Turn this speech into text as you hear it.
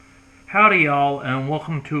Howdy, y'all, and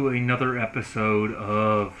welcome to another episode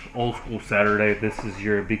of Old School Saturday. This is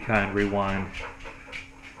your Be Kind Rewind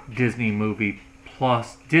Disney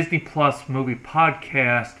Plus movie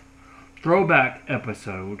podcast throwback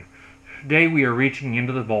episode. Today we are reaching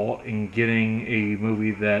into the vault and getting a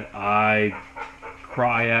movie that I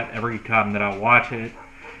cry at every time that I watch it,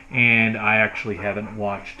 and I actually haven't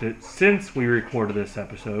watched it since we recorded this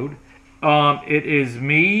episode. It is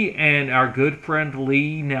me and our good friend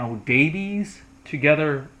Lee, now Davies,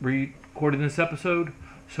 together recording this episode.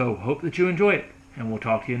 So hope that you enjoy it. And we'll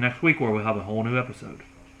talk to you next week where we'll have a whole new episode.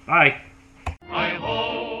 Bye.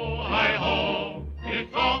 Hi-ho,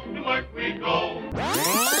 it's off to work we go.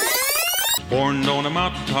 Born on a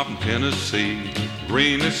mountaintop in Tennessee,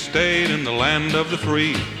 greenest state in the land of the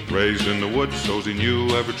free. Raised in the woods so's he knew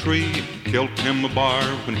every tree. Killed him a bar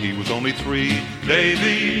when he was only 3.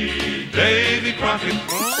 Davy Crockett.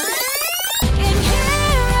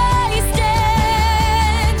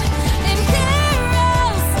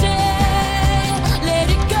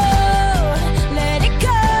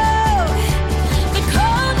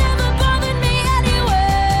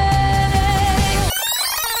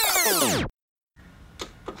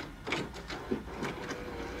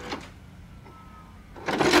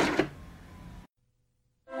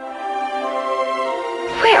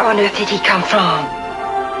 Where on earth did he come from?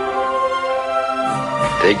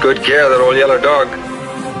 Take good care of that old yeller dog.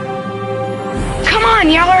 Come on,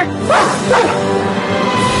 Yeller!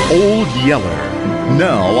 Old Yeller,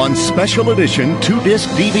 now on special edition 2-disc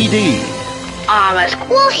DVD. Amos.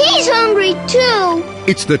 Well, he's hungry too.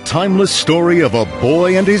 It's the timeless story of a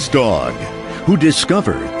boy and his dog who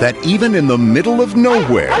discovered that even in the middle of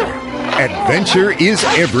nowhere, adventure is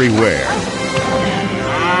everywhere.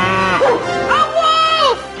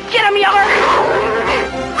 Get him, Yeller!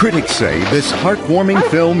 Critics say this heartwarming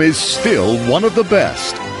film is still one of the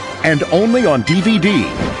best. And only on DVD,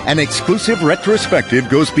 an exclusive retrospective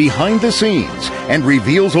goes behind the scenes and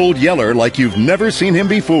reveals Old Yeller like you've never seen him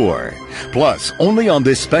before. Plus, only on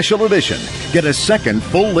this special edition, get a second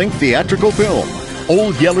full-length theatrical film.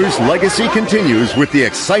 Old Yeller's legacy continues with the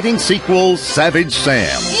exciting sequel, Savage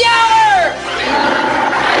Sam. Yeller!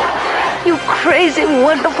 You crazy,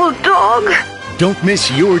 wonderful dog! Don't miss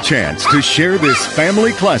your chance to share this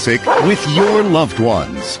family classic with your loved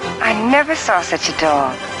ones. I never saw such a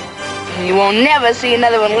dog. You won't never see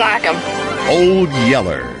another one like him. Old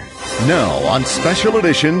Yeller. Now on special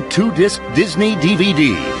edition 2-disc Disney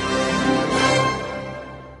DVD.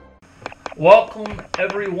 Welcome,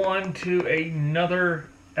 everyone, to another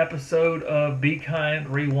episode of Be Kind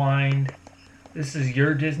Rewind. This is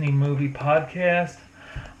your Disney movie podcast.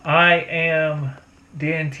 I am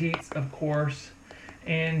Dan Teets, of course,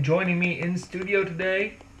 and joining me in studio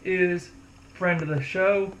today is friend of the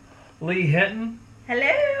show, Lee Hinton.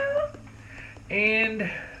 Hello! And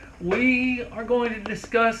we are going to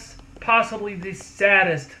discuss possibly the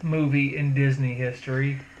saddest movie in Disney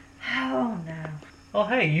history. Oh, no. Well,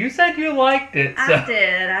 hey, you said you liked it. So.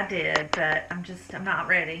 I did, but I'm not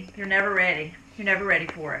ready. You're never ready. You're never ready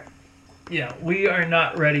for it. Yeah, we are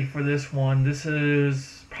not ready for this one. This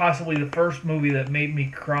is possibly the first movie that made me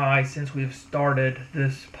cry since we've started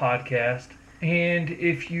this podcast. And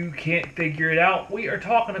if you can't figure it out, we are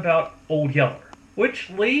talking about Old Yeller, which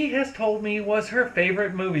Lee has told me was her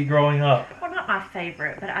favorite movie growing up. Well, not my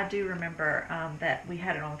favorite, but I do remember that we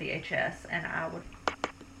had it on VHS, and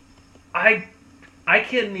I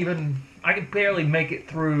can barely make it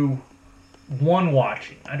through one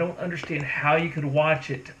watching. I don't understand how you could watch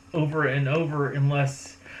it over and over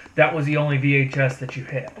unless that was the only VHS that you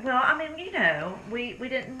had. Well, I mean, we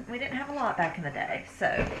didn't have a lot back in the day,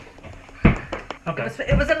 so Okay.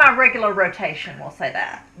 It was in my regular rotation. We'll say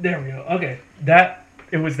that. There we go. Okay,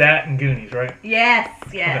 it was that and Goonies, right? Yes.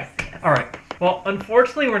 Okay. All right. Well,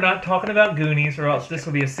 unfortunately, we're not talking about Goonies, or else this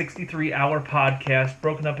will be a 63-hour podcast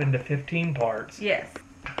broken up into 15 parts. Yes.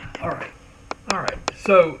 All right.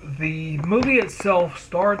 So the movie itself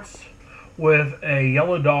starts with a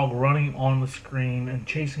yellow dog running on the screen and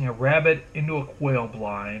chasing a rabbit into a quail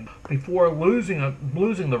blind before losing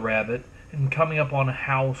the rabbit and coming up on a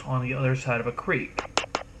house on the other side of a creek.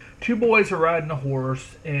 2 boys are riding a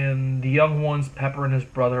horse, and the young one's peppering his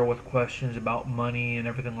brother with questions about money and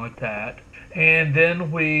everything like that. And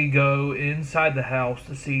then we go inside the house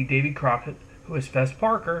to see Davy Crockett, who is Fess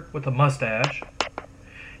Parker with a mustache.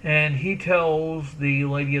 And he tells the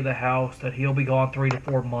lady of the house that he'll be gone 3 to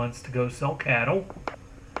 4 months to go sell cattle.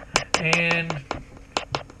 And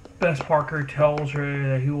Fess Parker tells her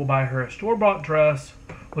that he will buy her a store-bought dress,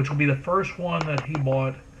 which will be the first one that he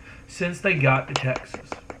bought since they got to Texas.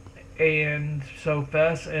 And so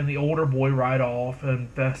Fess and the older boy ride off, and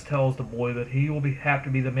Fess tells the boy that he will have to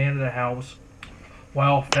be the man of the house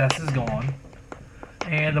while Fess is gone.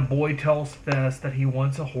 And the boy tells Fess that he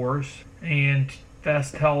wants a horse, and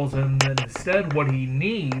Fess tells him that instead what he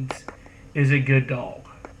needs is a good dog.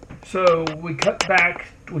 So we cut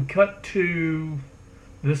to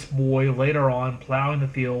this boy later on plowing the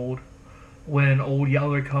field when Old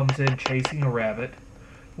Yeller comes in chasing a rabbit,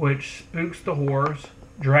 which spooks the horse,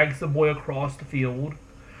 drags the boy across the field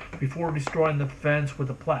before destroying the fence with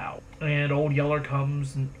a plow. And Old Yeller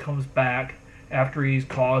comes back after he's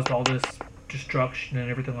caused all this destruction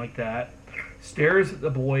and everything like that, stares at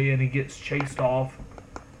the boy, and he gets chased off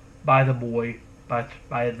by the boy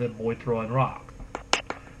throwing rocks.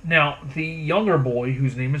 Now, the younger boy,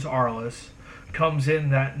 whose name is Arliss, comes in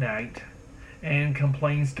that night and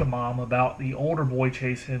complains to Mom about the older boy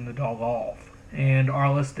chasing the dog off. And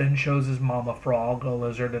Arliss then shows his mom a frog, a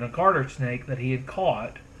lizard, and a garter snake that he had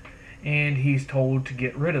caught, and he's told to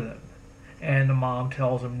get rid of them. And the mom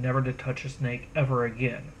tells him never to touch a snake ever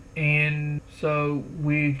again. And so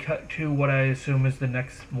we cut to what I assume is the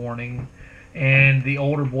next morning, and the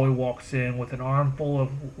older boy walks in with an armful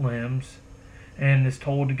of limbs and is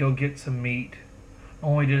told to go get some meat,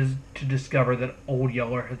 only to discover that Old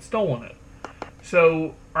Yeller had stolen it.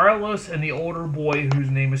 So Arliss and the older boy, whose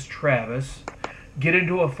name is Travis, get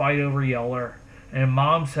into a fight over Yeller, and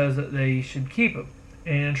Mom says that they should keep him.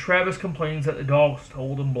 And Travis complains that the dog's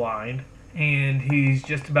told him blind, and he's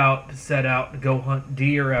just about to set out to go hunt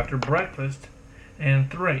deer after breakfast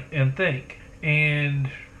and think. And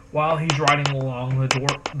while he's riding along,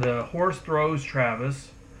 the horse throws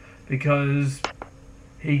Travis because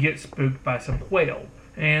he gets spooked by some quail.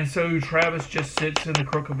 And so Travis just sits in the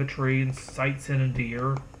crook of a tree and sights in a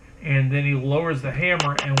deer, and then he lowers the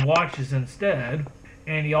hammer and watches instead.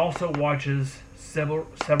 And he also watches several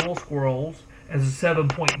squirrels as a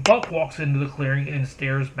 7-point buck walks into the clearing and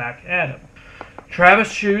stares back at him.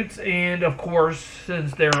 Travis shoots, and of course,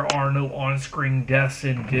 since there are no on-screen deaths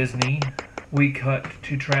in Disney, we cut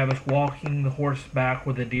to Travis walking the horse back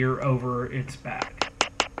with a deer over its back.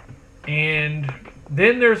 And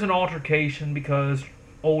then there's an altercation because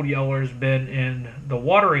Old Yeller's been in the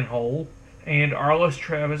watering hole, and Arliss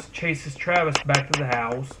chases Travis back to the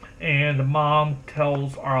house, and the mom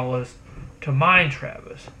tells Arliss to mind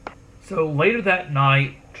Travis. So later that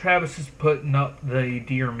night, Travis is putting up the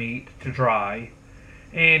deer meat to dry,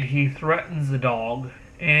 and he threatens the dog,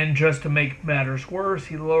 and just to make matters worse,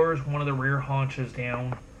 he lowers one of the rear haunches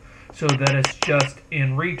down so that it's just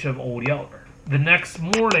in reach of Old Yeller. The next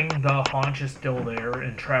morning, the haunch is still there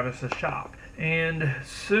in Travis's shop, and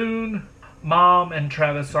soon Mom and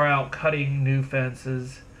Travis are out cutting new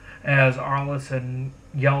fences as Arliss and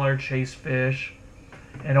Yeller chase fish,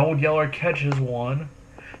 and Old Yeller catches one,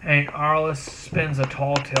 and Arliss spins a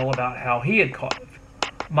tall tale about how he had caught it.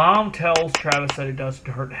 Mom tells Travis that it doesn't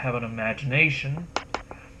hurt to have an imagination,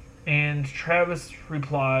 and Travis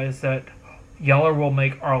replies that Yeller will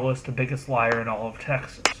make Arliss the biggest liar in all of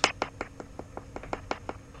Texas.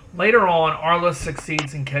 Later on, Arliss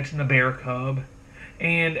succeeds in catching a bear cub,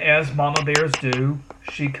 and as mama bears do,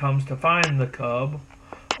 she comes to find the cub,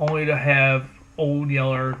 only to have Old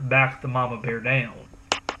Yeller back the mama bear down.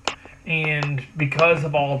 And because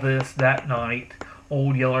of all this, that night,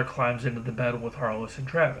 Old Yeller climbs into the bed with Arliss and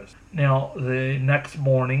Travis. Now, the next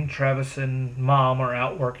morning, Travis and Mom are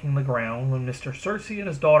out working the ground when Mr. Searcy and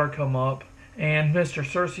his daughter come up, and Mr.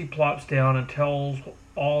 Searcy plops down and tells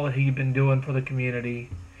all that he'd been doing for the community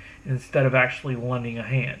instead of actually lending a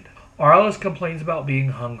hand. Arliss complains about being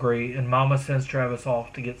hungry, and Mama sends Travis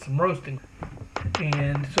off to get some roasting.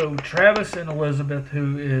 And so Travis and Elizabeth,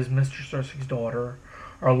 who is Mr. Searcy's daughter,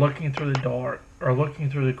 are looking through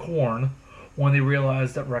the corn when they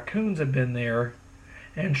realize that raccoons have been there,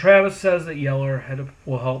 and Travis says that Yeller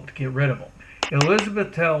will help to get rid of them.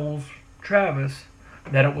 Elizabeth tells Travis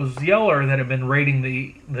that it was Yeller that had been raiding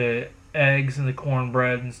the eggs and the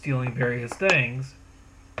cornbread and stealing various things.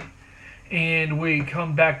 And we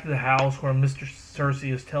come back to the house where Mr.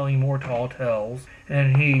 Searcy is telling more tall tales,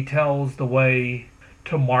 and he tells the way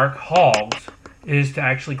to mark hogs is to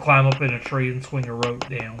actually climb up in a tree and swing a rope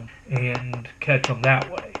down and catch them that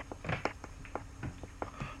way.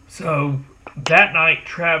 So that night,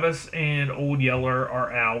 Travis and Old Yeller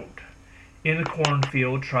are out in the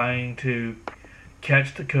cornfield trying to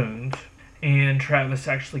catch the coons, and Travis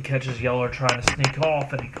actually catches Yeller trying to sneak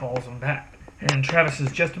off, and he calls him back. And Travis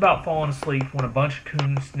is just about falling asleep when a bunch of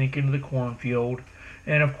coons sneak into the cornfield,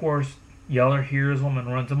 and of course Yeller hears them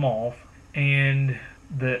and runs them off. And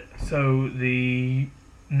so the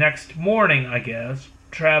next morning, I guess,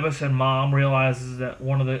 Travis and Mom realizes that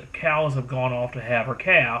one of the cows have gone off to have her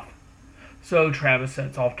calf, so Travis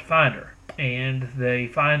sets off to find her. And they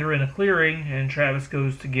find her in a clearing, and Travis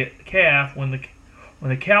goes to get the calf when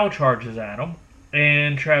the cow charges at him.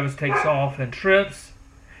 And Travis takes off and trips,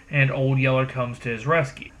 and Old Yeller comes to his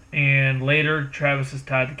rescue. And later, Travis has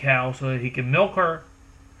tied the cow so that he can milk her,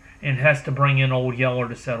 and has to bring in Old Yeller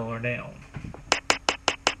to settle her down.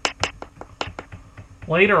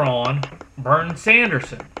 Later on, Burton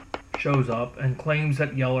Sanderson shows up and claims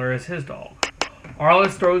that Yeller is his dog.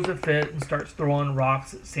 Arliss throws a fit and starts throwing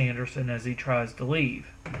rocks at Sanderson as he tries to leave.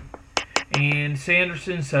 And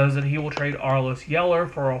Sanderson says that he will trade Arliss Yeller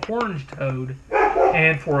for a horned toad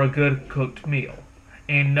and for a good cooked meal.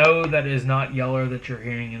 And no, that is not Yeller that you're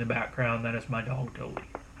hearing in the background. That is my dog, Toby.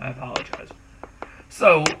 I apologize.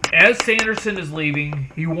 So, as Sanderson is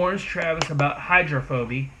leaving, he warns Travis about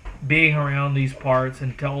hydrophobia being around these parts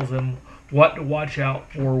and tells him what to watch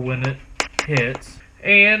out for when it hits.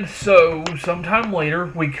 And so, sometime later,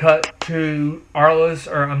 we cut to Travis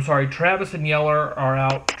and Yeller are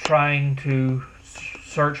out trying to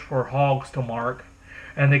search for hogs to mark,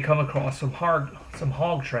 and they come across some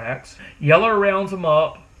hog tracks. Yeller rounds them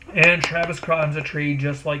up, and Travis climbs a tree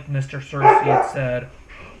just like Mr. Cersei had said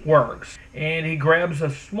works. And he grabs a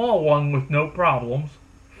small one with no problems,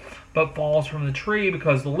 but falls from the tree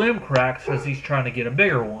because the limb cracks as he's trying to get a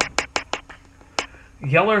bigger one.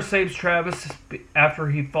 Yeller saves Travis after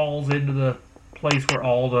he falls into the place where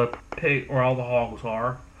all the hogs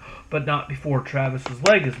are, but not before Travis's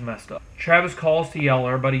leg is messed up. Travis calls to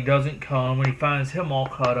Yeller, but he doesn't come, and he finds him all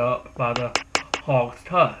cut up by the hog's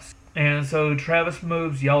tusk. And so Travis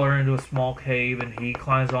moves Yeller into a small cave, and he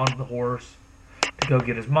climbs onto the horse to go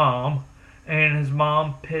get his mom. And his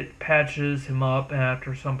mom patches him up, and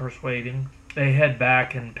after some persuading, they head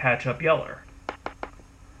back and patch up Yeller.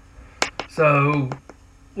 So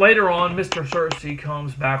later on, Mr. Cersei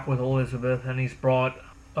comes back with Elizabeth, and he's brought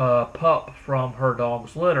a pup from her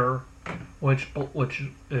dog's litter, which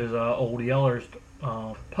is Old Yeller's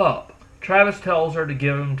pup. Travis tells her to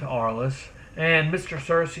give him to Arliss, and Mr.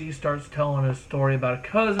 Cersei starts telling his story about a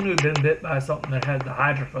cousin who'd been bit by something that had the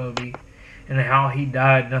hydrophobia, and how he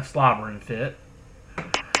died in a slobbering fit.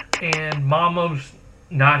 And Mama's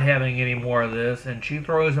not having any more of this, and she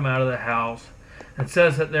throws him out of the house and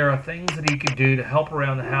says that there are things that he could do to help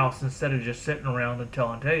around the house instead of just sitting around and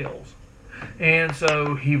telling tales. And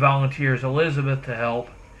so he volunteers Elizabeth to help,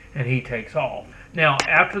 and he takes off. Now,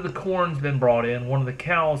 after the corn's been brought in, one of the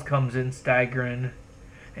cows comes in staggering,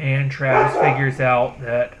 and Travis figures out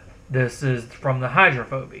that this is from the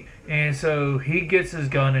hydrophobia. And so he gets his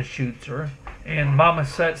gun and shoots her, and Mama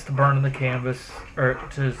sets to burning the carcass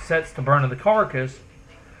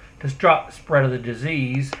to stop the spread of the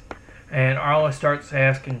disease. And Arliss starts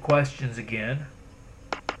asking questions again.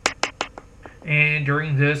 And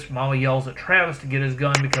during this, Mama yells at Travis to get his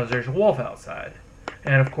gun because there's a wolf outside.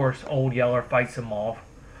 And of course, Old Yeller fights him off,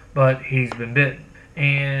 but he's been bitten.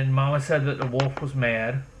 And Mama said that the wolf was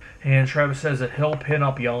mad. And Travis says that he'll pin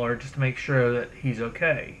up Yeller just to make sure that he's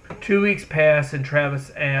okay. 2 weeks pass, and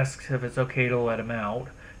Travis asks if it's okay to let him out.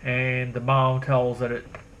 And the mom says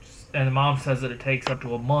that it takes up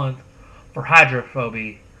to a month for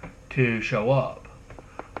hydrophobia to show up.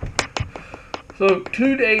 So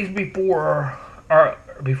 2 days before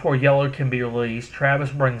Yeller can be released,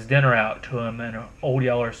 Travis brings dinner out to him, and Old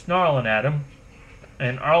Yeller snarling at him.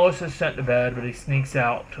 And Arliss is sent to bed, but he sneaks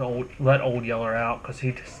out to let Old Yeller out because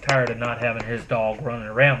he's tired of not having his dog running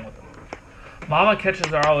around with him. Mama catches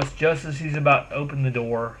Arliss just as he's about to open the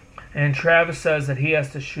door, and Travis says that he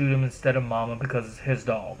has to shoot him instead of Mama because it's his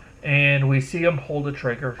dog. And we see him pull the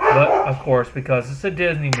trigger, but of course, because it's a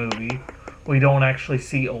Disney movie, we don't actually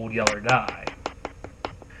see Old Yeller die.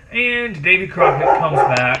 And Davy Crockett comes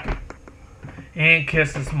back and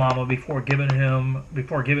kisses Mama before giving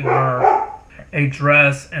her a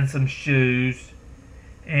dress and some shoes,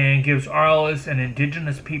 and gives Arliss an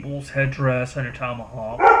indigenous people's headdress and a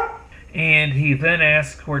tomahawk. And he then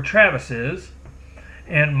asks where Travis is,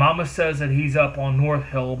 and Mama says that he's up on North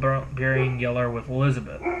Hill burying Yeller with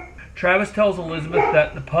Elizabeth. Travis tells Elizabeth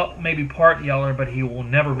that the pup may be part Yeller, but he will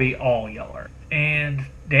never be all Yeller. And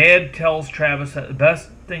Dad tells Travis that the best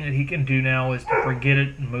thing that he can do now is to forget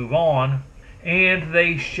it and move on. And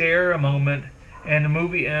they share a moment, and the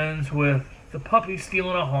movie ends with the puppy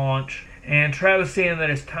stealing a haunch, and Travis saying that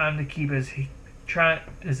it's time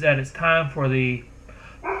for the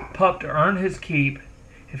pup to earn his keep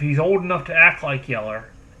if he's old enough to act like Yeller.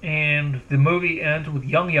 And the movie ends with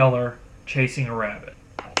young Yeller chasing a rabbit.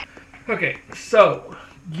 Okay, so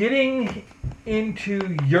getting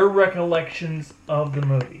into your recollections of the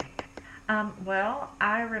movie. Well,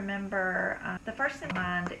 I remember the first thing in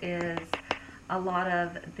mind is a lot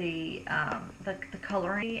of the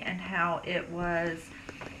coloring and how it was,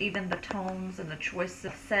 even the tones and the choice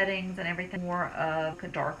of settings and everything, more of a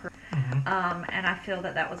darker. And I feel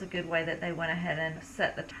that was a good way that they went ahead and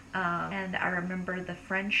set the. And I remember the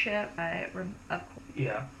friendship.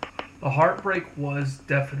 Yeah, the heartbreak was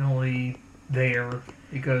definitely there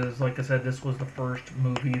because, like I said, this was the first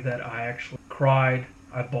movie that I actually cried.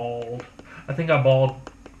 I bawled. I think I bawled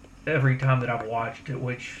every time that I've watched it,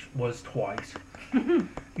 which was twice.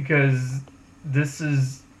 Because this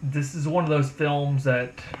is one of those films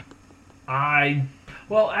that I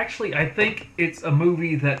think it's a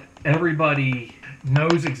movie that everybody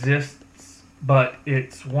knows exists, but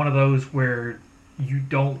it's one of those where you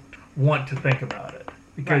don't want to think about it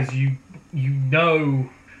because Right. you know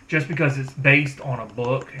just because it's based on a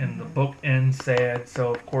book and the book ends sad,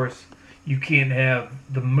 so of course you can't have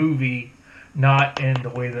the movie not end the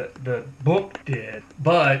way that the book did,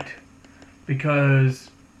 but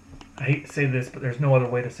because I hate to say this, but there's no other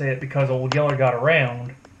way to say it, because Old Yeller got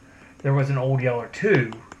around, there was an Old Yeller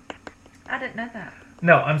 2. I didn't know that.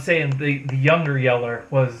 No, I'm saying the younger Yeller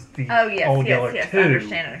was the Oh yes, Old Yeller yes. 2.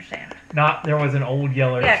 I understand. Not there was an Old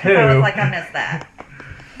Yeller Yeah, 2. because I was like, I missed that.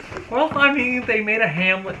 Well, I mean, they made a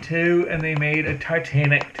Hamlet 2 and they made a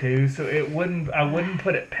Titanic 2, so I wouldn't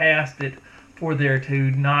put it past it for there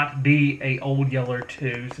to not be a Old Yeller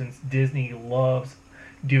 2, since Disney loves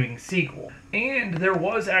doing sequels. And there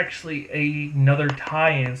was actually another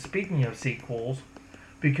tie-in, speaking of sequels,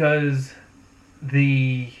 because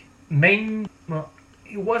the main, well,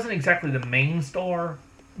 it wasn't exactly the main star,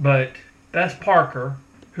 but Bess Parker,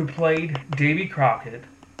 who played Davy Crockett,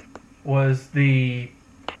 was the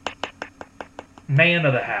man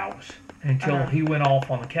of the house until he went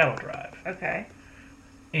off on the cattle drive. Okay.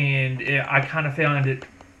 And I kind of found it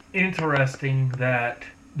interesting that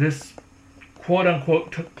this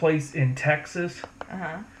quote-unquote took place in Texas,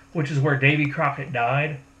 which is where Davy Crockett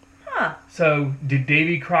died. Huh. So, did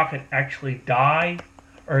Davy Crockett actually die,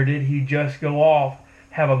 or did he just go off,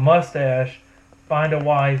 have a mustache, find a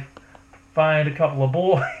wife, find a couple of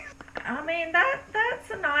boys? I mean,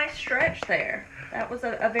 that's a nice stretch there. That was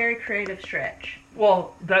a very creative stretch.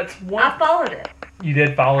 Well, that's one. I followed it. You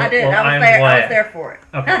did follow it? I did. Well, I was am there. glad. I was there for it.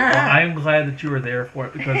 Okay, well, I am glad that you were there for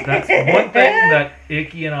it, because that's one thing that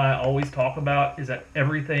Icky and I always talk about, is that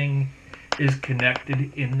everything is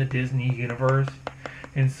connected in the Disney universe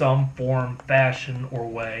in some form, fashion, or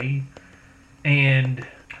way. And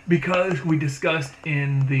because we discussed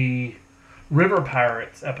in the River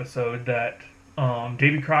Pirates episode that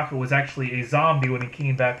Davy Crockett was actually a zombie when he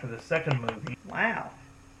came back for the second movie. Wow.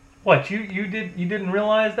 What, you didn't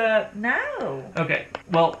realize that? No. Okay,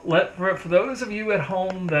 well, for those of you at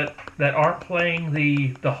home that aren't playing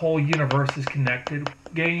the whole universe is connected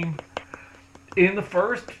game, in the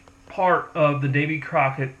first part of the Davy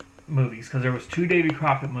Crockett movies, because there was 2 Davy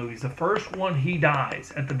Crockett movies, the first one he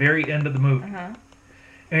dies at the very end of the movie.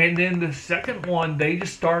 And then the second one, they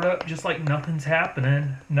just start up just like nothing's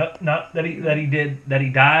happening. Not that he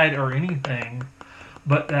died or anything,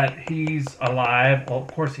 but that he's alive. Well, of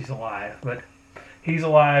course he's alive, but he's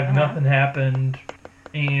alive. Nothing happened,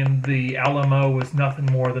 and the Alamo was nothing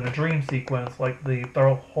more than a dream sequence, like the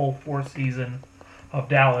whole 4th season of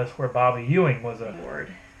Dallas, where Bobby Ewing was a. Lord.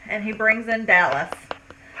 And he brings in Dallas.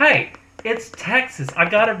 Hey, it's Texas. I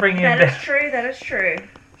gotta bring in. That is true. That is true.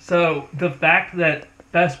 So the fact that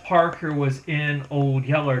Bess Parker was in Old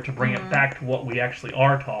Yeller to bring it back to what we actually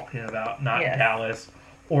are talking about, not Dallas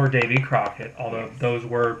or Davy Crockett, although those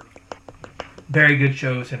were very good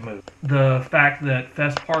shows and movies. The fact that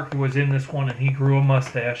Bess Parker was in this one and he grew a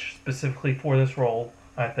mustache specifically for this role,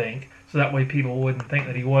 I think, so that way people wouldn't think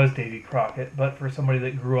that he was Davy Crockett, but for somebody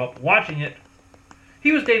that grew up watching it,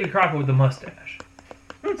 he was Davy Crockett with the mustache.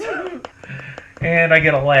 And I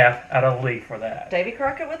get a laugh out of Lee for that. Davy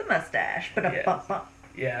Crockett with a mustache. But Yes. bump bump.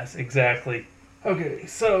 Yes, exactly. Okay,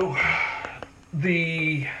 so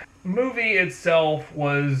the movie itself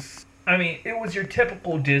was, I mean, it was your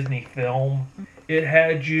typical Disney film. It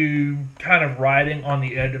had you kind of riding on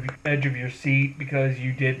the edge of your seat because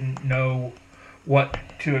you didn't know what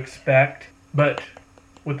to expect. But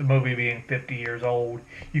with the movie being 50 years old,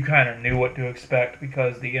 you kind of knew what to expect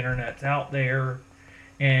because the internet's out there.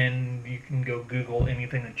 And you can go Google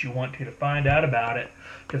anything that you want to find out about it,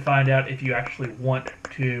 to find out if you actually want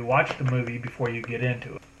to watch the movie before you get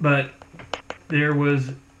into it. But there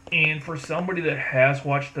was, and for somebody that has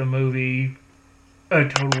watched the movie a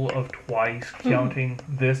total of twice, counting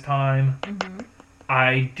this time,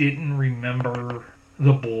 I didn't remember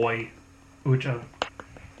the boy, which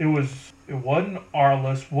it It wasn't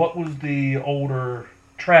Arliss. What was the older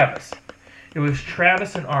Travis? It was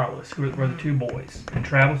Travis and Arliss who were the two boys. And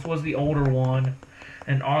Travis was the older one,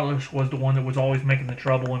 and Arliss was the one that was always making the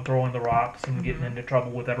trouble and throwing the rocks and getting into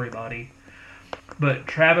trouble with everybody. But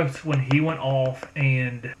Travis, when he went off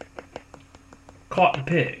and caught the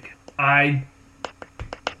pig, I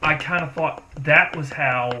kind of thought that was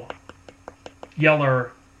how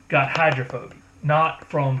Yeller got hydrophobia, not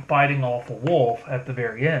from fighting off a wolf at the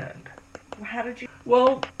very end. How did you?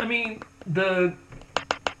 Well, I mean, the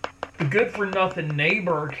good-for-nothing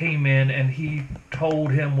neighbor came in and he told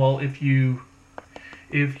him, well, if you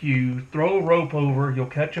throw a rope over, you'll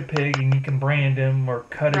catch a pig and you can brand him or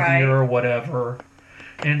cut his ear or whatever.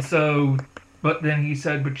 And so, but then he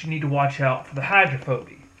said, but you need to watch out for the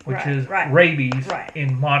hydrophobia, which is rabies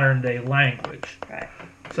in modern-day language. Right.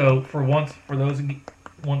 So for those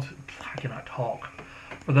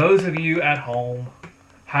of you at home,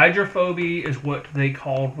 hydrophobia is what they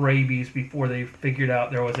called rabies before they figured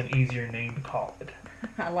out there was an easier name to call it.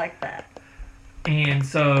 I like that. And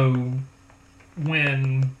so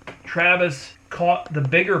when Travis caught the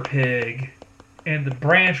bigger pig and the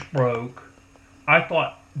branch broke, I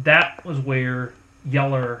thought that was where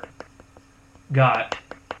Yeller got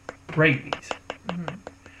rabies. Mm-hmm.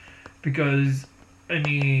 Because, I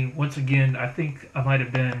mean, once again, I think I might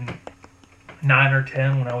have been 9 or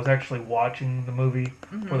 10 when I was actually watching the movie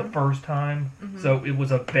for the first time. So it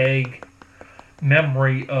was a vague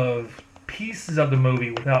memory of pieces of the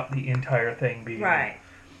movie without the entire thing being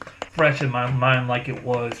fresh in my mind like it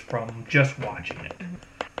was from just watching it.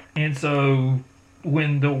 And so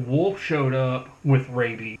when the wolf showed up with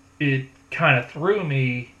rabies, it kind of threw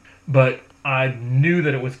me, but I knew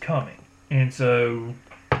that it was coming. And so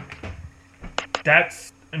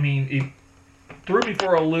that's, I mean, it threw me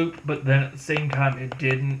for a loop, but then at the same time it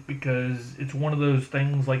didn't, because it's one of those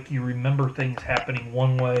things like you remember things happening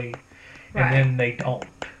one way and then they don't.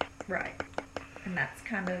 Right. And that's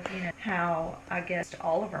kind of, how I guess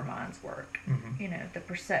all of our minds work. The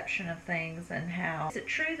perception of things and how. Is it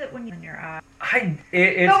true that when you're in your eye? But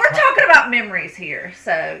we're talking about memories here,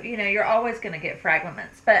 so, you're always going to get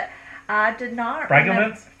fragments. But I did not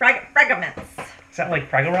Fragments? Fragments. Is that like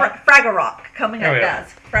Fraggle Rock? Fraggle Rock coming up, Oh, yeah.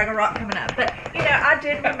 guys. Fraggle Rock coming up. But, I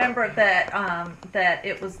did remember that that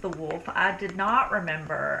it was the wolf. I did not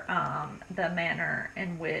remember the manner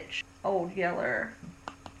in which Old Yeller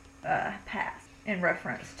passed in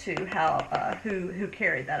reference to how who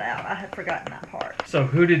carried that out. I had forgotten that part. So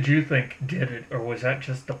who did you think did it, or was that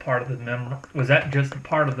just a part of the Was that just a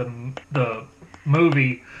part of the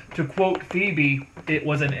movie? To quote Phoebe, it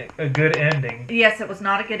wasn't a good ending. Yes, it was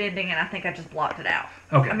not a good ending, and I think I just blocked it out.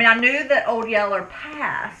 Okay. I mean, I knew that Old Yeller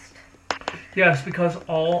passed. Yes, because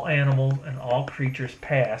all animals and all creatures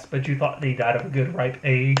pass, but you thought they died of a good ripe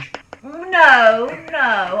age? No.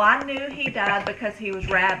 I knew he died because he was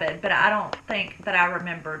rabid, but I don't think that I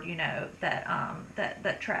remembered,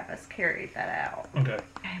 that Travis carried that out. Okay.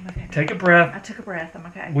 I'm okay. Take a breath. I took a breath. I'm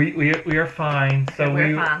okay. We are fine. So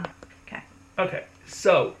we're fine. Okay. Okay.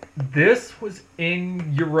 So this was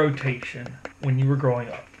in your rotation when you were growing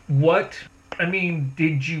up.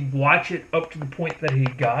 Did you watch it up to the point that he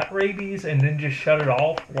got rabies and then just shut it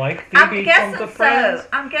off like Phoebe from the Friends?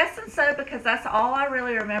 I'm guessing so, because that's all I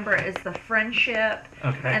really remember is the friendship.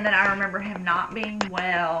 Okay. And then I remember him not being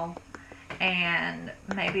well, and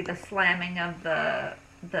maybe the slamming of the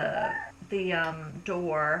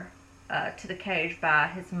door to the cage by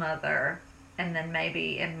his mother. And then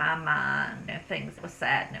maybe in my mind, things was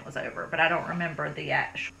sad and it was over. But I don't remember the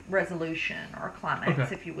actual resolution or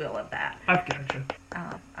climax, if you will, of that. I've gotcha.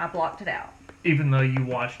 I blocked it out. Even though you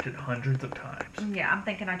watched it hundreds of times. Yeah, I'm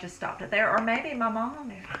thinking I just stopped it there. Or maybe my mom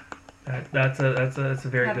did. That's a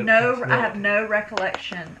very good I have no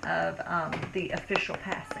recollection of the official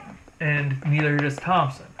passing. And neither does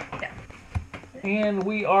Thompson. Yeah. And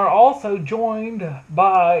we are also joined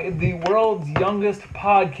by the world's youngest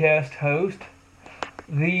podcast host,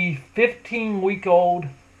 the 15-week-old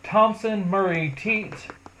Thompson Murray Teets,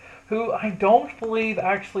 who I don't believe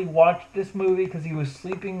actually watched this movie because he was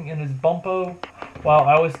sleeping in his bumpo while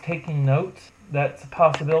I was taking notes. That's a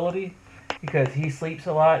possibility because he sleeps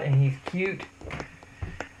a lot and he's cute.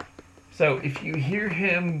 So if you hear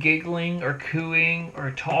him giggling or cooing or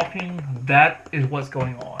talking, that is what's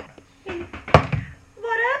going on.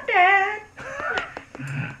 What up, Dad?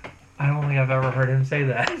 I don't think I've ever heard him say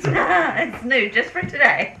that. It's new, just for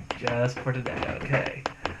today. Just for today, okay.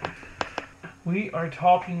 We are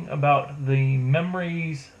talking about the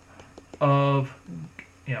memories of,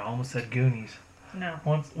 I almost said Goonies. No.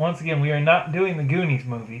 Once again, we are not doing the Goonies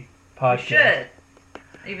movie podcast. We should,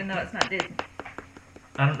 even though it's not Disney.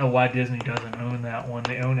 I don't know why Disney doesn't own that one.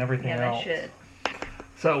 They own everything else. Yeah, they should.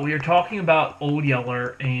 So we are talking about Old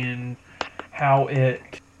Yeller and how it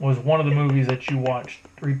was one of the movies that you watched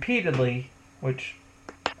repeatedly, which,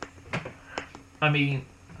 I mean,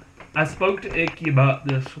 I spoke to Icky about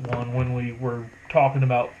this one when we were talking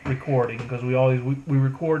about recording, because we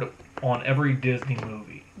record on every Disney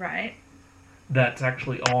movie. Right. That's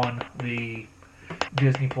actually on the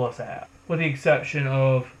Disney Plus app, with the exception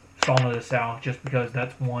of Song of the South, just because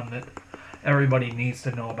that's one that everybody needs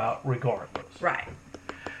to know about regardless. Right.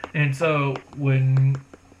 And so when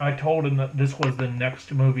I told him that this was the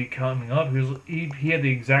next movie coming up, he had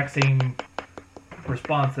the exact same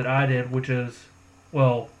response that I did, which is,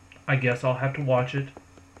 well, I guess I'll have to watch it,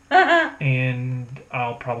 and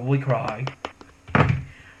I'll probably cry.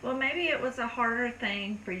 Well, maybe it was a harder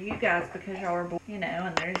thing for you guys because y'all were,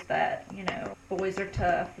 and there's that, boys are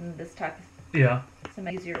tough and this type of. Yeah. Some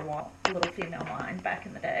easier little female mind back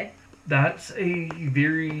in the day. That's a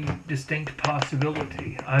very distinct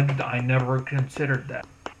possibility. I never considered that,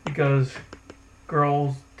 because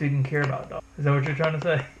girls didn't care about dogs. Is that what you're trying to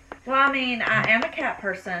say? Well, I mean, I am a cat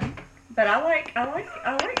person, but I like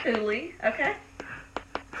Dooley. Okay.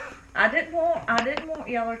 I didn't want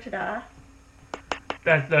Yeller to die.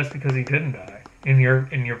 That's because he didn't die in your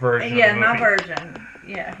version. Yeah, of the my movie. version.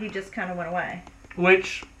 Yeah, he just kind of went away.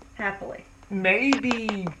 Which happily.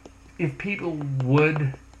 Maybe if people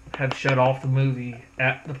would have shut off the movie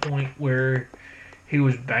at the point where he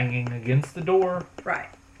was banging against the door, right,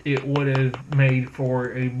 it would have made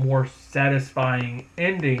for a more satisfying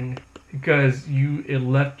ending, because it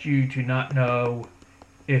left you to not know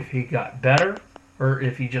if he got better or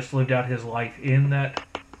if he just lived out his life in that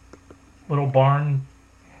little barn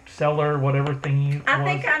cellar, whatever thing it was. I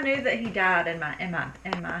think I knew that he died in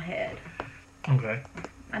my head. Okay.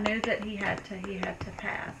 I knew that he had to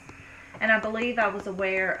pass, and I believe I was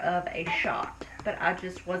aware of a shot, but I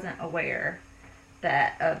just wasn't aware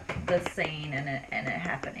that of the scene and it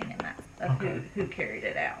happening in that of okay. who carried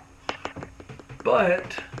it out.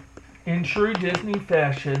 But in true Disney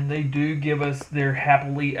fashion, they do give us their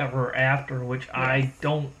happily ever after, which yes.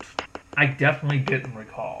 I definitely didn't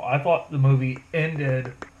recall. I thought the movie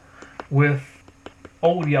ended with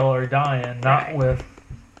Old Yeller dying, not right. with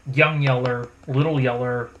Young Yeller, Little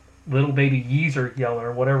Baby Yeezer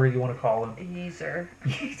Yeller, whatever you want to call him. Yeezer.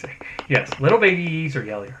 Yes, Little Baby Yeezer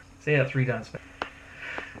Yeller. Say that 3 times fast.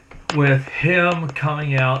 With him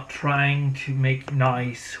coming out trying to make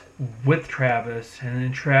nice with Travis, and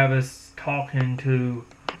then Travis talking to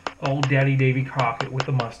old Daddy Davy Crockett with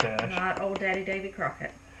the mustache. Not old Daddy Davy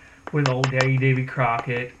Crockett. With old Daddy Davy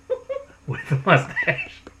Crockett with the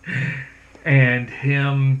mustache. And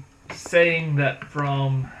him saying that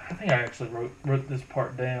from, I think I actually wrote this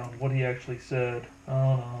part down, what he actually said.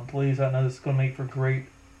 Oh, please, I know this is going to make for great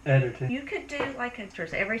editing. You could do like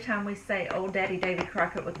every time we say old Daddy Davy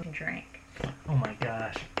Crockett with a drink. Oh my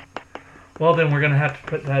gosh. Well, then we're going to have to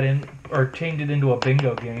put that in, or change it into a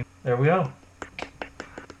bingo game. There we go.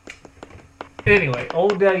 Anyway,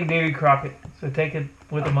 old Daddy Davy Crockett. So take it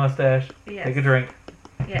with a mustache. Yes. Take a drink.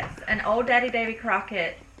 Yes, and old Daddy Davy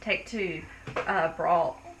Crockett, take 2,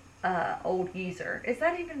 brought old Yeezer. Is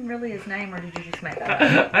that even really his name, or did you just make that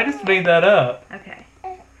up? I just made that up. Okay.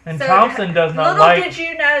 And so Thompson does not Little did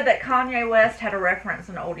you know that Kanye West had a reference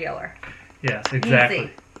in Old Yeller. Yes, exactly.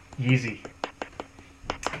 Yeezy.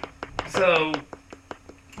 So,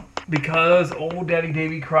 because old Daddy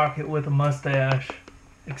Davy Crockett with a mustache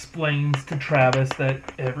explains to Travis that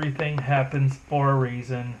everything happens for a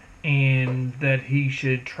reason, and that he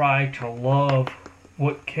should try to love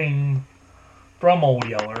what came from Old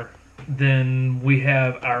Yeller, then we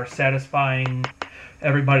have our satisfying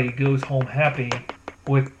everybody goes home happy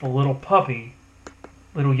with the little puppy,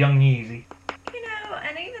 little young Yeezy.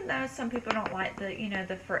 And even though some people don't like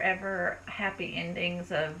the forever happy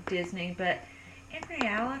endings of Disney, but in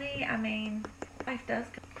reality, I mean, life does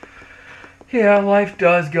go. Yeah, life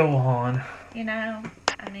does go on.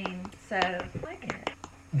 So I like it.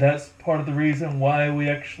 That's part of the reason why we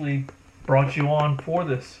actually brought you on for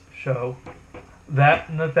this show. That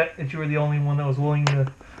and the fact that you were the only one that was willing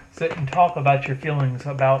to sit and talk about your feelings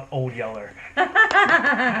about Old Yeller.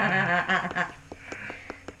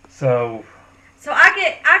 So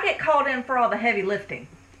I get called in for all the heavy lifting.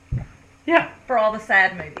 Yeah. For all the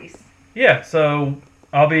sad movies. Yeah, so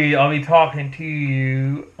I'll be talking to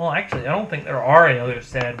you. Well, actually, I don't think there are any other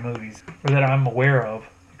sad movies that I'm aware of,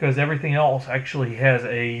 because everything else actually has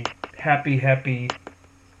a happy,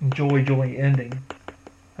 joy ending.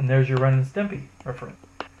 And there's your Ren and Stimpy reference.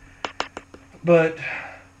 But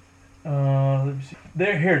let me see.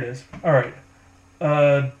 Here it is. All right.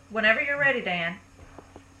 Whenever you're ready, Dan.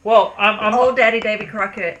 Well, I'm Old Daddy Davy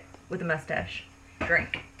Crockett with a mustache.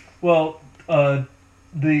 Drink. Well, the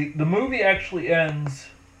movie actually ends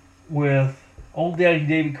with Old Daddy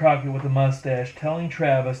Davy Crockett with a mustache telling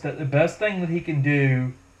Travis that the best thing that he can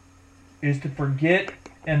do is to forget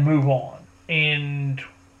and move on. And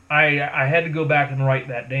I had to go back and write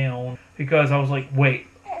that down because I was like, wait,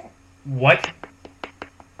 what?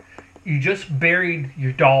 You just buried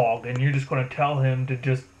your dog and you're just going to tell him to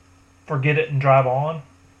just forget it and drive on?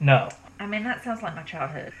 No. I mean, that sounds like my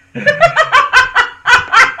childhood.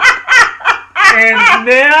 And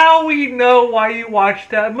now we know why you watched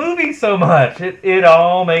that movie so much. It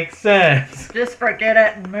all makes sense. Just forget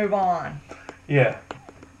it and move on. Yeah.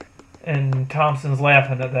 And Thompson's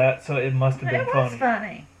laughing at that, so it must have been It was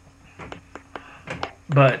funny. funny.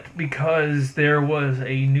 But because there was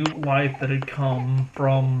a new life that had come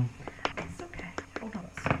from... It's okay. Hold on.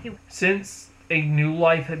 Since a new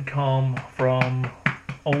life had come from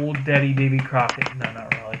Old Daddy Davy Crockett, no,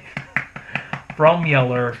 not really, from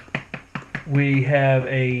Yeller, we have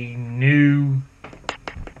a new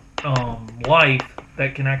life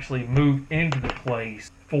that can actually move into the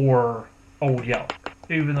place for Old Yeller.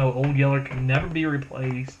 Even though Old Yeller can never be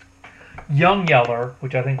replaced, Young Yeller,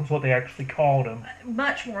 which I think was what they actually called him.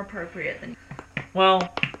 Much more appropriate than...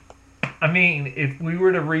 Well, I mean, if we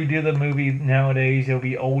were to redo the movie nowadays, it'll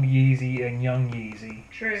be Old Yeezy and Young Yeezy.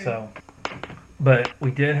 True. So, but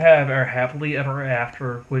we did have our Happily Ever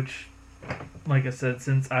After, which, like I said,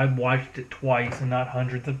 since I've watched it twice and not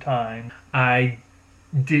hundreds of times, I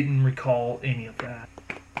didn't recall any of that.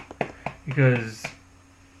 Because,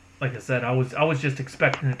 like I said, I was just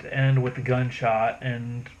expecting it to end with the gunshot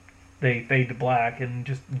and they fade to black and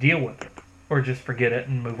just deal with it. Or just forget it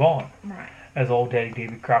and move on. Right. As Old Daddy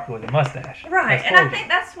Davy Crockett with a mustache. Right, and I think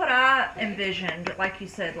that's what I envisioned, like you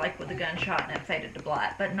said, like with the gunshot and it faded to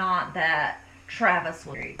black, but not that Travis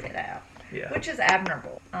would get out. Yeah. Which is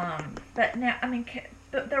admirable. But now, I mean,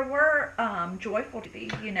 but there were joyful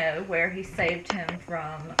TV, you know, where he saved him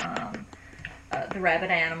from the rabbit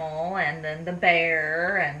animal and then the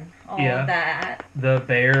bear and all of that. The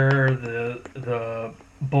bear, the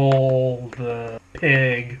bull, the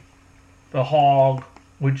pig, the hog,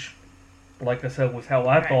 which, like I said, was how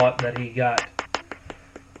I thought that he got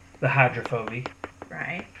the hydrophobia.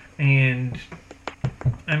 Right. And,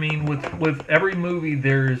 I mean, with every movie,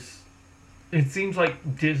 it seems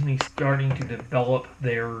like Disney's starting to develop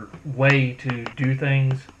their way to do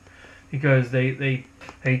things, because they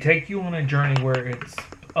take you on a journey where it's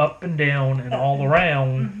up and down and all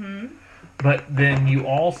around, Mm-hmm. but then you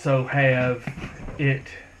also have it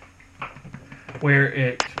where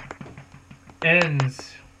it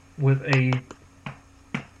ends with I'm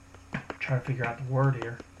trying to figure out the word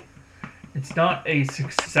here. It's not a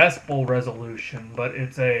successful resolution, but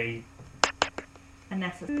it's a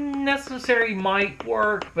necessary might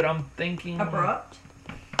work, but I'm thinking... Abrupt?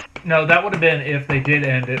 No, that would have been if they did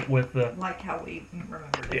end it with the... Like how we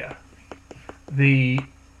remembered it. Yeah.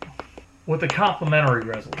 With a complimentary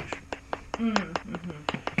resolution.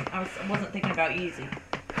 Mm-hmm. I wasn't thinking about easy.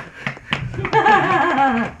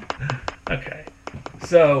 Okay.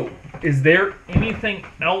 So, is there anything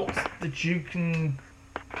else that you can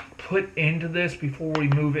put into this before we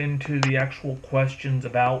move into the actual questions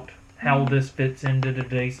about how this fits into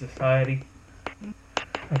today's society?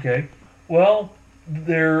 Okay. Well,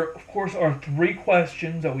 there, of course, are 3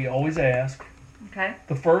 questions that we always ask. Okay.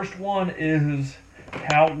 The first one is,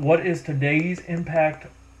 what is today's impact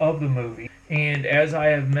of the movie? And as I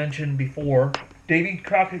have mentioned before, Davy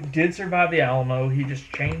Crockett did survive the Alamo. He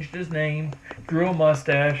just changed his name, grew a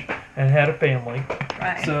mustache, and had a family.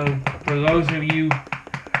 Right. So, for those of you,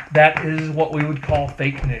 that is what we would call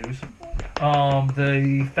fake news.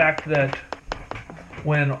 The fact that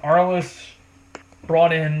when Arliss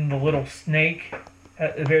brought in the little snake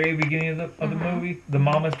at the very beginning of the movie, the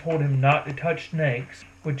mamas told him not to touch snakes,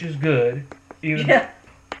 which is good.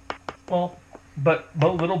 Well, but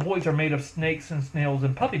little boys are made of snakes and snails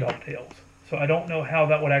and puppy dog tails. So I don't know how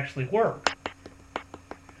that would actually work.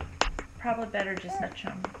 Probably better just touch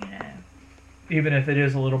them, you know. Even if it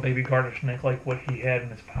is a little baby garter snake like what he had in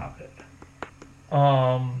his pocket.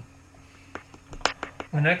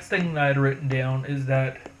 The next thing that I had written down is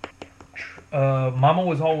that Mama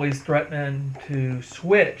was always threatening to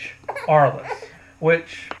switch Arliss,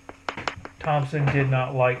 which Thompson did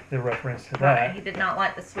not like the reference to that. Right, he did not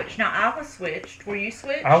like the switch. Now, I was switched. Were you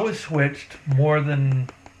switched? I was switched more than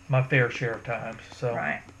my fair share of times. So.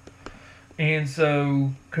 Right. And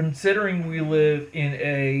so, considering we live in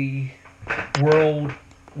a world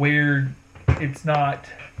where it's not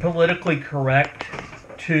politically correct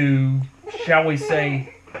to, shall we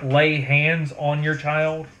say, lay hands on your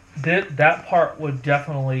child, that part would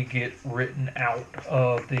definitely get written out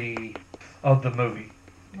of the movie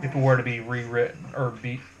if it were to be rewritten or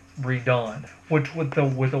be redone. Which with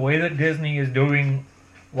the way that Disney is doing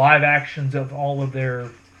live actions of all of their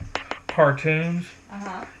cartoons,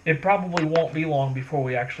 it probably won't be long before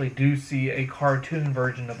we actually do see a cartoon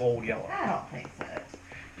version of Old Yeller. I don't think so.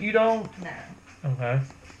 You don't? No. Okay.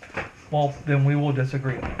 Well, then we will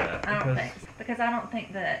disagree on that. I don't think so. Because I don't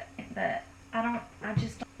think that I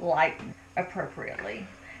just don't lighten appropriately.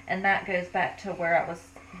 And that goes back to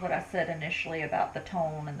what I said initially about the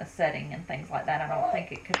tone and the setting and things like that. I don't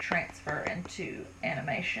think it could transfer into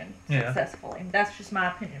animation successfully. That's just my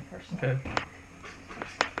opinion personally. Okay.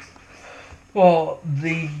 Well,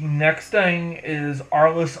 the next thing is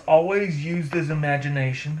Arliss always used his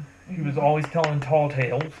imagination. He was always telling tall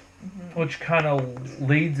tales, which kind of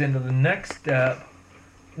leads into the next step,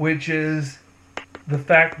 which is the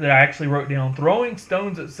fact that I actually wrote down, throwing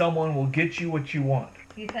stones at someone will get you what you want.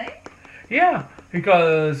 You think? Yeah,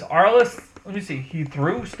 because Arliss, let me see, he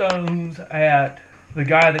threw stones at the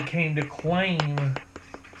guy that came to claim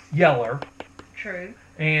Yeller. True.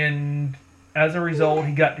 And as a result,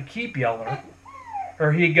 he got to keep Yeller.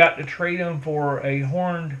 Or he got to trade him for a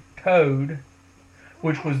horned toad,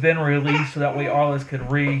 which was then released so that way Arliss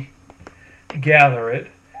could regather it.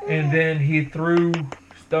 And then he threw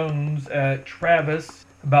stones at Travis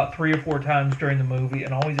about 3 or 4 times during the movie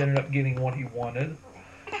and always ended up getting what he wanted.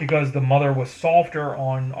 Because the mother was softer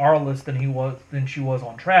on Arliss than she was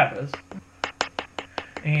on Travis.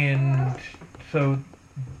 And so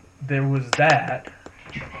there was that.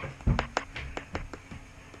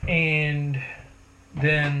 And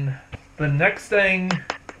then the next thing...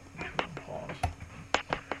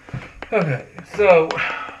 Okay, so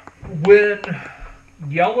when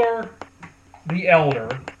Yeller the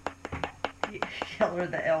Elder... Yeller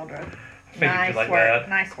the Elder. Nice like work.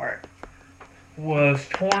 Nice work. Was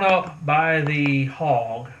torn up by the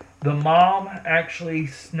hog, the mom actually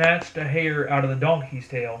snatched a hair out of the donkey's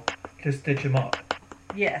tail to stitch him up.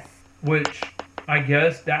 Yes. Which, I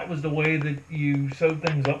guess, that was the way that you sewed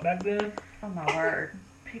things up back then? Oh my word.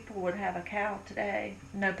 People would have a cow today.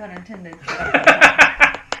 No pun intended.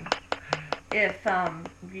 If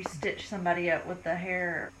you stitch somebody up with the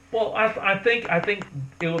hair. Well, I think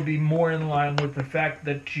it would be more in line with the fact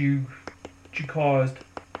that you caused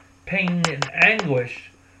pain and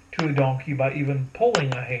anguish to a donkey by even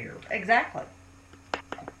pulling a hair. Exactly.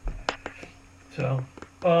 So,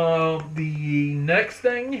 the next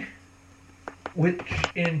thing, which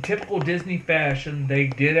in typical Disney fashion, they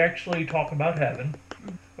did actually talk about heaven,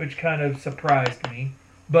 which kind of surprised me.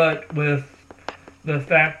 But with the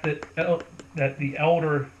fact that the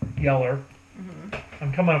Elder Yeller,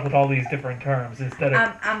 I'm coming up with all these different terms instead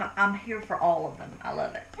of... I'm here for all of them. I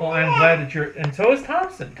love it. Well, I'm glad that you're... And so is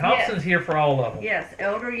Thompson. Thompson's here for all of them. Yes,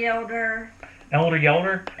 Elder Yeller. Elder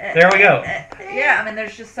Yeller? There we go. Yeah, I mean,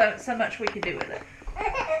 there's just so much we could do with it.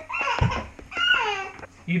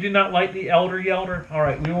 You do not like the Elder Yeller? All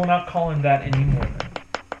right, we will not call him that anymore then.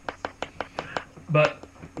 But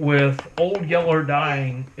with Old Yeller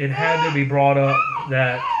dying, it had to be brought up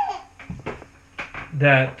that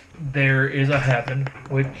there is a heaven,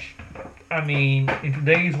 which, I mean, in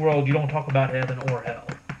today's world, you don't talk about heaven or hell.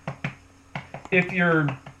 If you're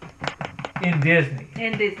in Disney.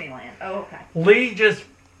 In Disneyland. Oh, okay. Lee just,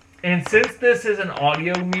 and since this is an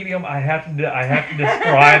audio medium, I have to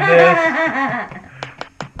describe this.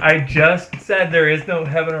 I just said there is no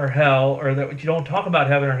heaven or hell, or that you don't talk about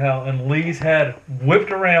heaven or hell, and Lee's head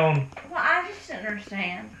whipped around. Well, I just didn't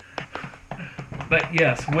understand. But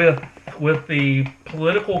yes, with the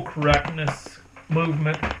political correctness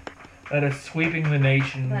movement that is sweeping the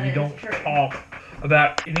nation, we don't talk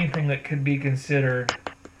about anything that could be considered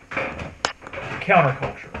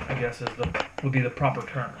counterculture, I guess would be the proper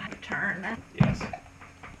term. Yes.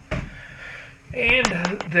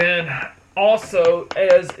 And then also,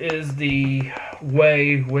 as is the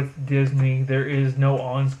way with Disney, there is no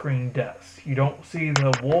on-screen deaths. You don't see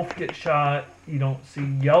the wolf get shot. You don't see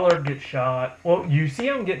Yeller get shot. Well, you see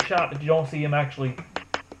him get shot, but you don't see him actually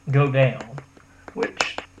go down.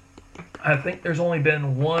 Which, I think there's only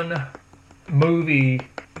been one movie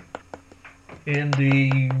in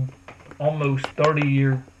the almost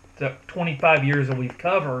 25 years that we've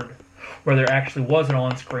covered where there actually was an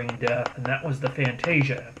on-screen death, and that was the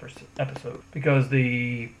Fantasia episode. Because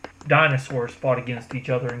the dinosaurs fought against each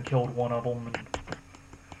other and killed one of them.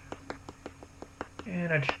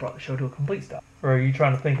 And I just brought the show to a complete stop. Or are you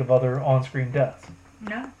trying to think of other on-screen deaths?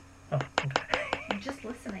 No. Oh, okay. I'm just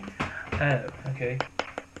listening. Oh, okay.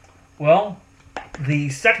 Well, the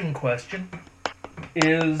second question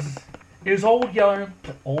is Old Yeller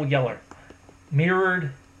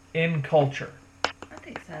mirrored in culture? I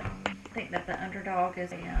think so. I think that the underdog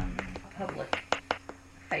is a public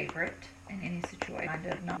favorite in any situation, kind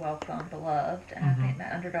of not welcome, beloved, and I think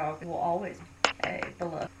that underdog will always be a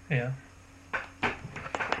beloved. Yeah.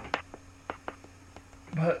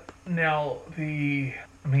 But now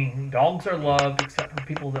dogs are loved except for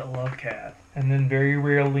people that love cats, and then very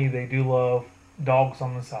rarely they do love dogs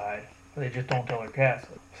on the side. They just don't tell their cats.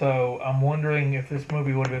 So I'm wondering if this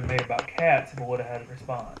movie would have been made about cats, if it would have had a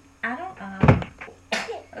response. I don't.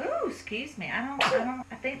 Oh, excuse me. I don't.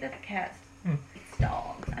 I think that the cats hates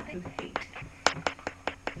dogs. I think they hate.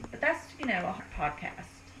 But that's a podcast.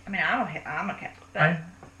 I mean, I'm a cat. But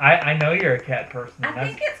I know you're a cat person. I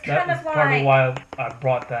think it's kind of like part of why I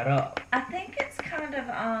brought that up. I think it's kind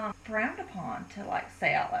of frowned upon to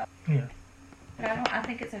say out loud. Yeah. But I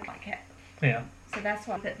think it's a cat. Yeah. So that's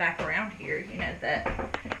why I put it back around here. That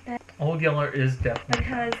Old Yeller is definitely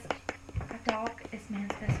because a dog is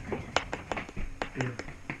man's best friend. Yeah.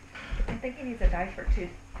 I think he needs a diaper too,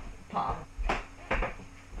 Pop.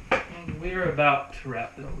 We're about to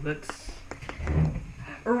wrap though. Let's.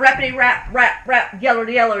 Rappity rap, yeller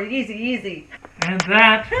to yeller, easy. And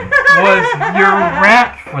that was your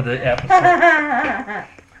wrap for the episode.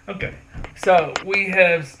 Okay, so we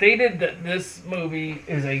have stated that this movie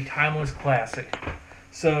is a timeless classic.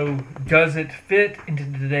 So, does it fit into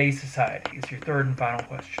today's society? Is your third and final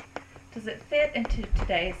question. Does it fit into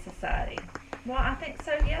today's society? Well, I think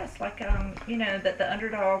so, yes. That the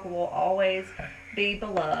underdog will always be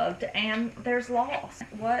beloved, and there's loss.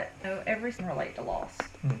 Every can relate to loss.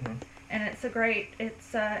 Mm-hmm. And it's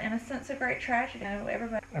in a sense a great tragedy.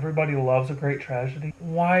 Everybody loves a great tragedy.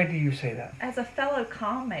 Why do you say that? As a fellow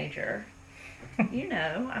comm major,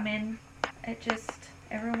 it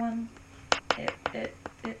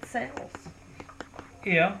sells.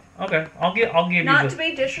 Yeah, okay. I'll give you Not to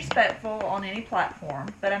be disrespectful on any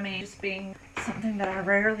platform, but just being something that I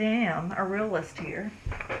rarely am, a realist here.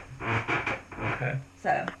 Okay.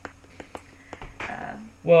 So.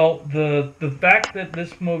 Well, the fact that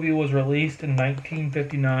this movie was released in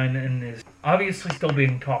 1959 and is obviously still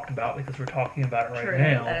being talked about because we're talking about it right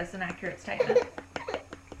now. That is an accurate statement.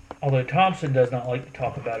 Although Thompson does not like to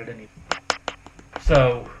talk about it anymore.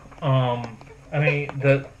 So,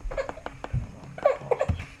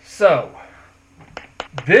 So,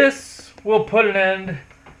 this will put an end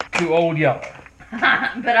to Old Yeller. But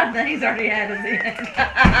I think he's already had his end.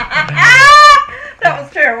 That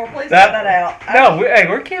was terrible. Please cut that out. No,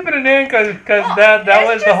 we're keeping it in because that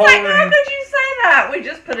was the whole. How could you say that? We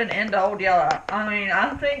just put an end to Old Yeller.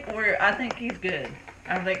 I think he's good.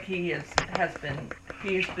 I think he has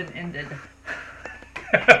been ended.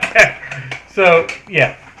 Okay. So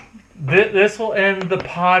yeah, this will end the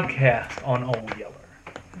podcast on Old Yeller.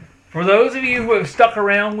 For those of you who have stuck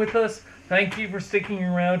around with us, thank you for sticking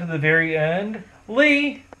around to the very end.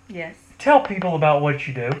 Lee. Yes. Tell people about what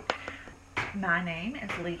you do. My name is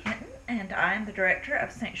Lee Hinton, and I am the director of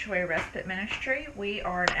Sanctuary Respite Ministry. We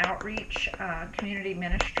are an outreach community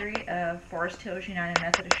ministry of Forest Hills United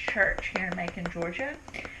Methodist Church here in Macon, Georgia.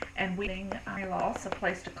 And we lost a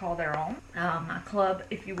place to call their own, a club,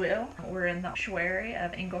 if you will. We're in the sanctuary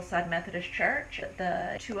of Ingleside Methodist Church.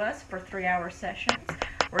 To us for 3-hour sessions.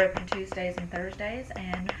 We're open Tuesdays and Thursdays,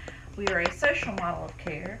 and we are a social model of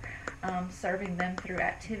care, serving them through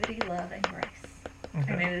activity, love, and grace.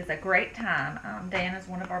 Okay. And it is a great time. Dan is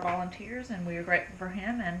one of our volunteers, and we are grateful for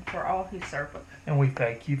him and for all who serve with us. And we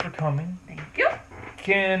thank you for coming. Thank you.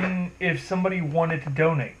 If somebody wanted to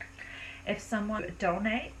donate? If someone would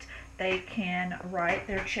donate, they can write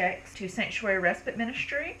their checks to Sanctuary Respite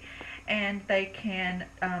Ministry, and they can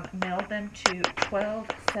mail them to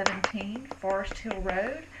 1217 Forest Hill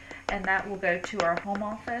Road, and that will go to our home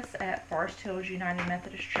office at Forest Hills United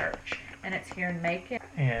Methodist Church, and it's here in Macon.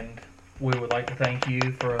 And we would like to thank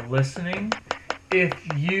you for listening. If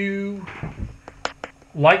you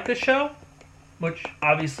like the show, which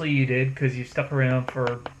obviously you did because you stuck around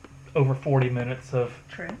for over 40 minutes of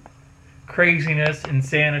craziness,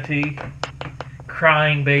 insanity,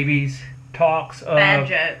 crying babies, talks of... Bad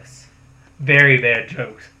jokes. Very bad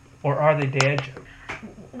jokes. Or are they dad jokes?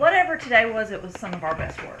 Whatever today was, it was some of our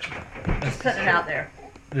best work. Just putting it out there.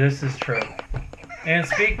 This is true. And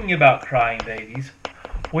speaking about crying babies,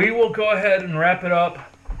 we will go ahead and wrap it up.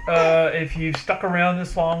 If you've stuck around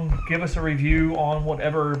this long, give us a review on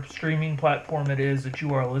whatever streaming platform it is that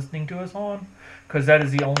you are listening to us on, because that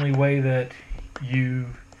is the only way that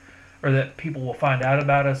that people will find out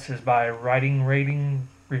about us is by writing, rating,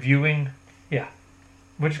 reviewing. Yeah.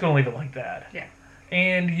 We're just going to leave it like that. Yeah.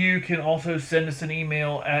 And you can also send us an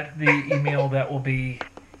email at the email that will be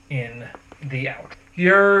in the outro.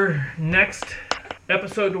 Your next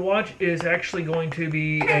episode to watch is actually going to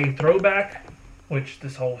be a throwback, which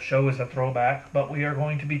this whole show is a throwback, but we are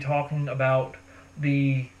going to be talking about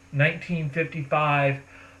the 1955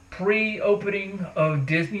 pre-opening of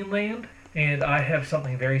Disneyland, and I have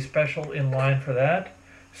something very special in line for that.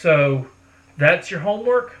 So that's your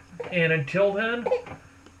homework, and until then,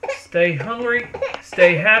 stay hungry,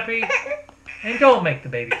 stay happy, and don't make the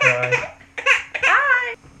baby cry.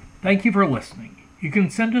 Bye! Thank you for listening. You can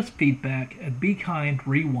send us feedback at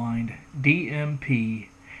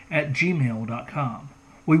BeKindRewindDMP@gmail.com.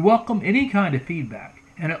 We welcome any kind of feedback,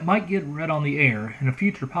 and it might get read on the air in a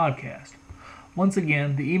future podcast. Once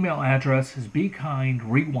again, the email address is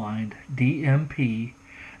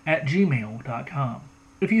BeKindRewindDMP@gmail.com.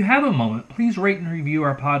 If you have a moment, please rate and review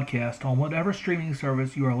our podcast on whatever streaming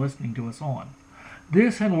service you are listening to us on.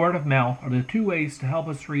 This and word of mouth are the two ways to help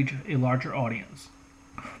us reach a larger audience.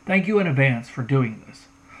 Thank you in advance for doing this.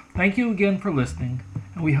 Thank you again for listening,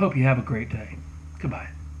 and we hope you have a great day. Goodbye.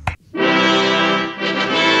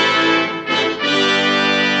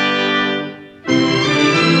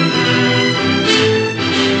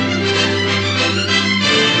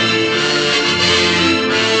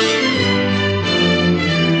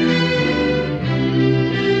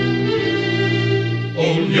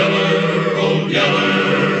 Old Yeller, Old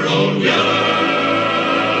Yeller, Old Yeller.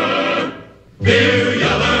 Here,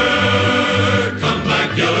 Yeller, come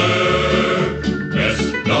back, Yeller.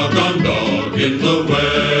 Best doggone dog in the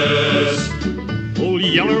West. Old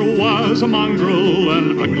Yeller was a mongrel,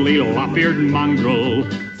 an ugly lop-eared mongrel,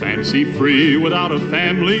 fancy-free without a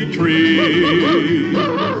family tree.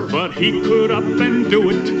 But he could up and do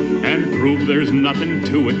it, and prove there's nothing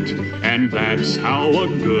to it, and that's how a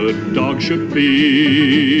good dog should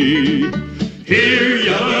be. Here,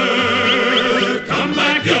 Yeller, come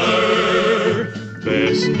back, Yeller.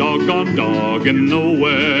 Best doggone dog in the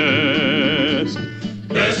West.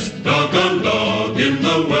 Best doggone dog in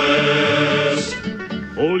the West.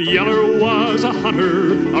 Old Yeller was a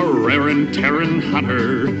hunter, a rarin' tearin'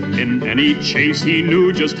 hunter. In any chase he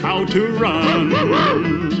knew just how to run.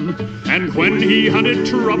 And when he hunted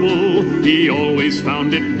trouble, he always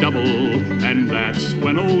found it double. And that's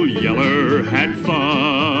when old Yeller had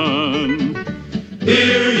fun.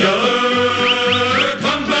 Here, Yeller,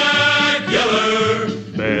 come back, Yeller.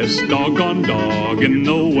 Best doggone dog in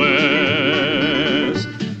the West.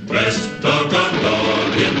 Best doggone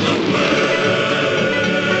dog in the West.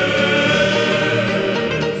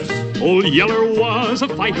 Old Yeller was a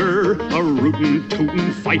fighter, a rootin'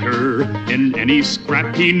 tootin' fighter. In any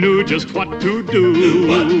scrap he knew just what to do.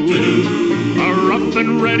 A rough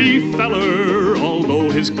and ready feller, although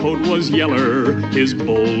his coat was yeller, his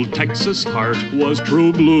bold Texas heart was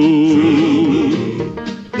true blue.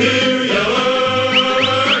 Here,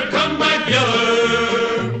 Yeller, come back,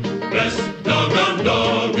 Yeller. Best doggone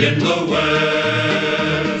dog in the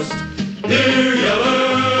West. Here,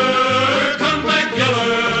 Yeller, come back,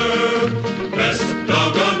 Yeller. Best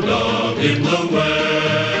doggone dog in the West.